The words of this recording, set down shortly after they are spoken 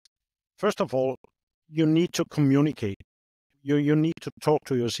first of all, you need to communicate. You need to talk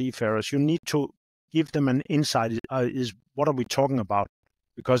to your seafarers. You need to give them an insight. Is what are we talking about?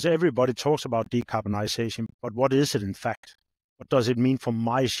 Because everybody talks about decarbonization, but what is it in fact? What does it mean for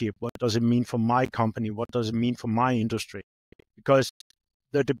my ship? What does it mean for my company? What does it mean for my industry? Because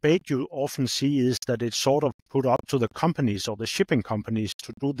the debate you often see is that it's sort of put up to the companies or the shipping companies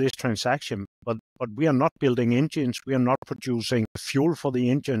to do this transaction, but we are not building engines. We are not producing fuel for the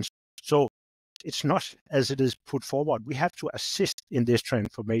engines. So it's not as it is put forward. We have to assist in this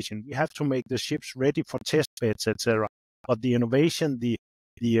transformation. We have to make the ships ready for test beds, etc. But the innovation, the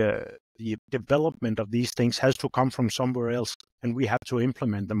development of these things has to come from somewhere else, and we have to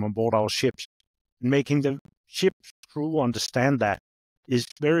implement them on board our ships. Making the ship's crew understand that is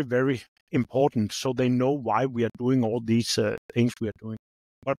very, very important, so they know why we are doing all these things we are doing.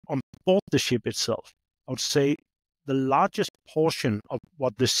 But on board the ship itself, I would say the largest portion of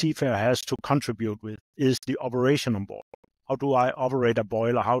what the seafarer has to contribute with is the operation on board. How do I operate a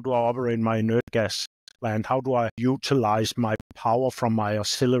boiler? How do I operate my inert gas plant? How do I utilize my power from my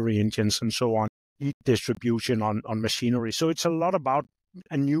auxiliary engines and so on? Heat distribution on machinery. So it's a lot about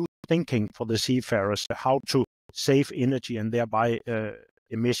a new thinking for the seafarers, how to save energy and thereby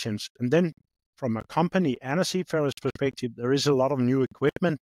emissions. And then from a company and a seafarer's perspective, there is a lot of new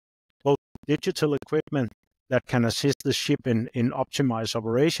equipment, both digital equipment that can assist the ship in optimized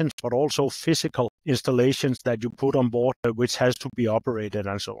operations, but also physical installations that you put on board, which has to be operated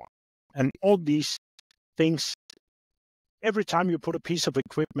and so on. And all these things, every time you put a piece of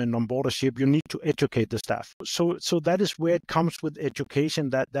equipment on board a ship, you need to educate the staff. So that is where it comes with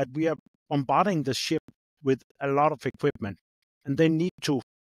education, that we are bombarding the ship with a lot of equipment, and they need to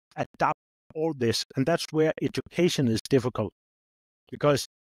adapt all this. And that's where education is difficult, because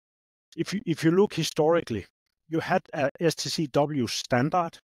if you look historically, you had a STCW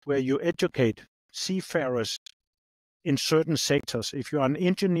standard where you educate seafarers in certain sectors. If you're an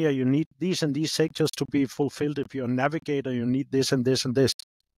engineer, you need these and these sectors to be fulfilled. If you're a navigator, you need this and this and this.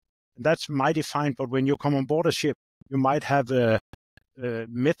 And that's mighty fine. But when you come on board a ship, you might have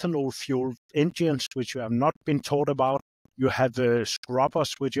methanol fuel engines, which you have not been taught about. You have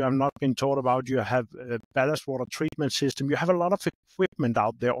scrubbers, which you have not been taught about. You have ballast water treatment system. You have a lot of equipment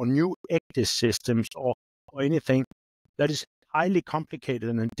out there, or new ECDIS systems, or anything that is highly complicated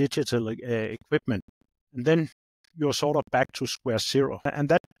and digital equipment. And then you're sort of back to square zero. And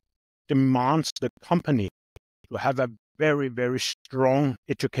that demands the company to have a very, very strong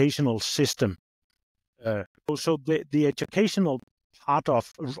educational system. So the educational part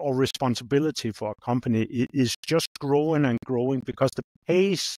of or responsibility for a company is just growing and growing, because the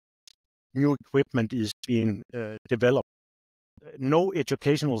pace new equipment is being developed. No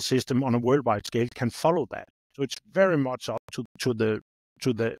educational system on a worldwide scale can follow that. So it's very much up to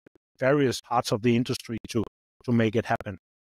the various parts of the industry to make it happen.